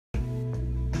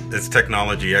It's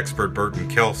technology expert Burton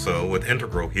Kelso with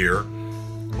Integral here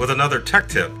with another tech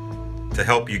tip to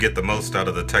help you get the most out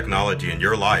of the technology in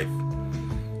your life.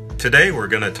 Today we're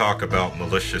going to talk about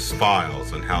malicious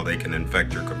files and how they can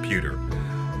infect your computer.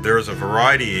 There's a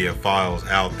variety of files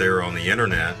out there on the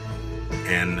internet,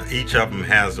 and each of them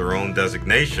has their own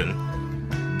designation,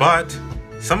 but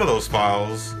some of those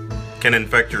files can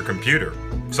infect your computer.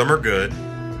 Some are good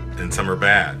and some are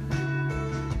bad.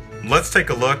 Let's take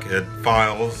a look at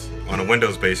files on a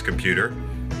Windows-based computer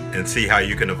and see how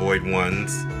you can avoid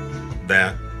ones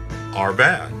that are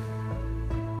bad.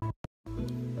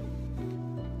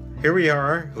 Here we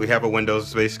are. We have a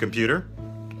Windows-based computer.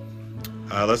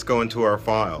 Let's go into our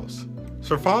files.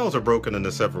 So files are broken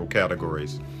into several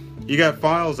categories. You got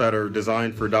files that are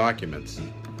designed for documents.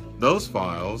 Those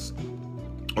files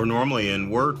are normally in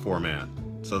Word format,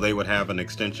 so they would have an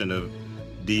extension of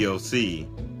DOC,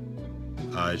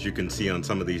 as you can see on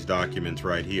some of these documents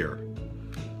right here.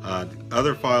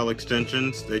 Other file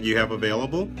extensions that you have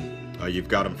available, you've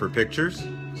got them for pictures.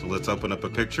 So let's open up a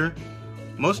picture.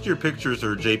 Most of your pictures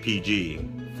are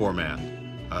JPG format.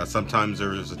 Sometimes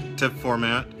there's a TIFF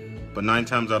format, but 9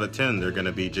 times out of 10 they're going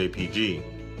to be JPG.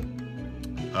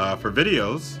 For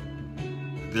videos,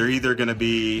 they're either going to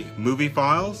be movie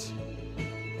files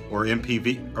or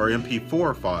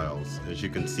MP4 files, as you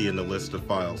can see in the list of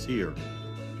files here.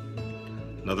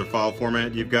 Another file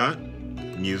format you've got,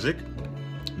 music.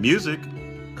 Music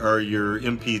are your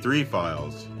MP3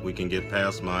 files. We can get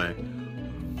past my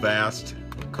vast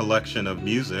collection of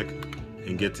music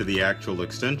and get to the actual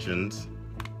extensions.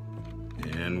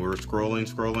 And we're scrolling.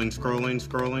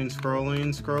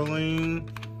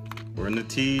 We're in the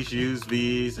T's, U's,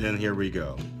 V's, and here we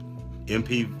go.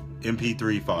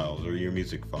 MP3 files are your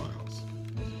music files.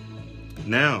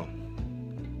 Now,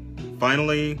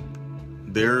 finally,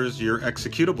 there's your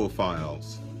executable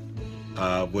files,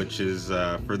 which is,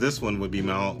 for this one would be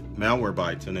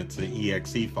Malwarebytes, and it's an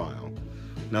exe file.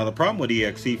 Now the problem with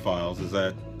exe files is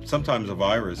that sometimes a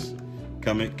virus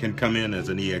can come in as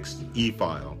an exe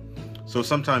file. So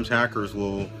sometimes hackers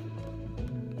will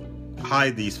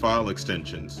hide these file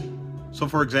extensions. So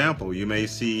for example, you may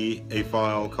see a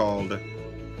file called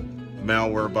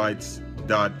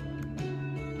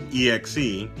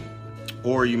malwarebytes.exe,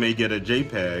 or you may get a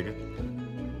JPEG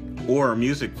or a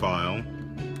music file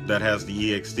that has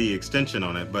the exe extension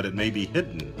on it, but it may be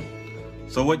hidden.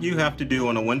 So what you have to do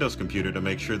on a Windows computer to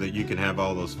make sure that you can have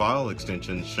all those file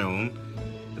extensions shown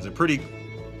is a pretty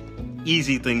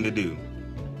easy thing to do.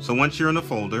 So once you're in a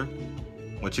folder,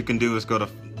 what you can do is go to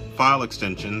File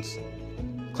Extensions,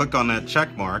 click on that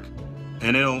check mark,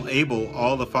 and it'll enable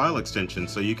all the file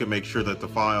extensions so you can make sure that the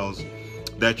files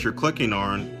that you're clicking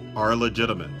on are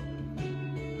legitimate.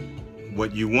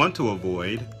 What you want to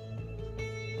avoid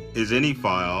is any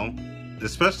file,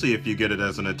 especially if you get it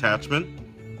as an attachment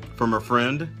from a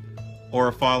friend or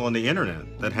a file on the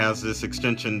internet that has this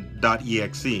extension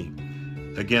 .exe.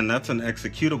 Again, that's an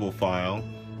executable file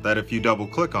that if you double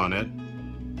click on it,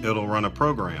 it'll run a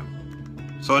program.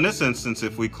 So in this instance,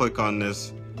 if we click on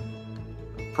this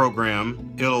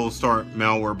program, it'll start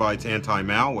Malwarebytes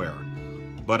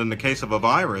anti-malware. But in the case of a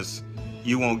virus,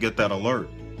 you won't get that alert.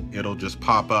 It'll just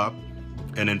pop up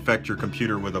and infect your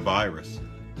computer with a virus.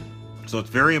 So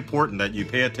it's very important that you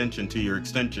pay attention to your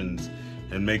extensions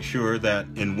and make sure that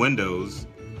in Windows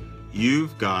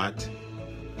you've got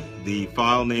the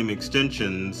file name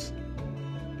extensions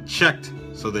checked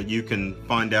so that you can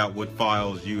find out what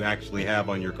files you actually have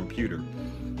on your computer.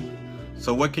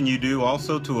 So what can you do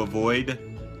also to avoid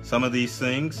some of these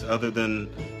things other than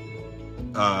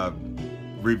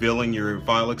revealing your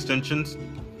file extensions?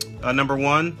 Number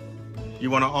one, you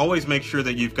want to always make sure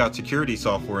that you've got security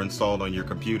software installed on your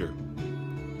computer.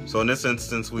 So in this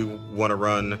instance, we want to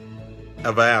run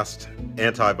Avast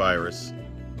antivirus.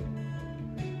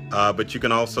 But you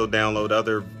can also download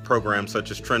other programs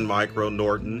such as Trend Micro,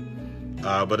 Norton.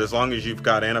 But as long as you've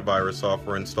got antivirus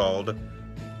software installed,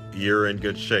 you're in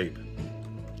good shape.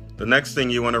 The next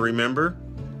thing you want to remember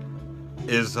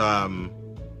is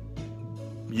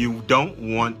you don't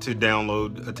want to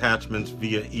download attachments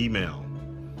via email.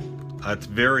 It's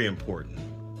very important.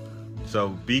 So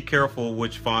be careful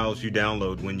which files you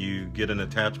download when you get an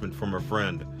attachment from a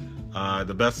friend.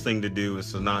 The best thing to do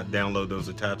is to not download those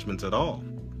attachments at all.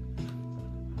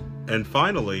 And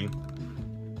finally,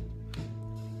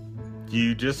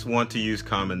 you just want to use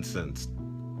common sense.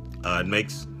 It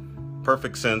makes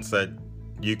perfect sense that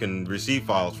you can receive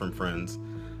files from friends,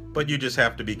 but you just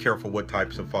have to be careful what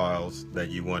types of files that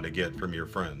you want to get from your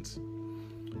friends.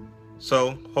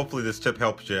 So hopefully this tip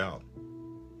helps you out.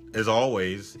 As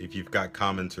always, if you've got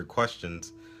comments or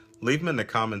questions, leave them in the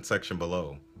comment section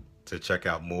below. to check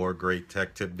out more great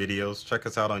tech tip videos, check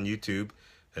us out on YouTube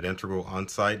at Integral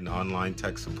On-Site and Online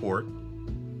Tech Support.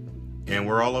 And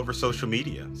we're all over social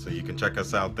media, so you can check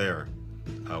us out there.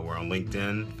 We're on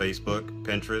LinkedIn, Facebook,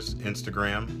 Pinterest,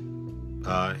 Instagram,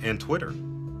 and Twitter.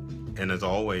 And as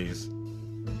always,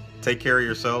 take care of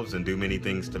yourselves and do many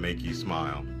things to make you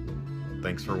smile.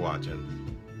 Thanks for watching.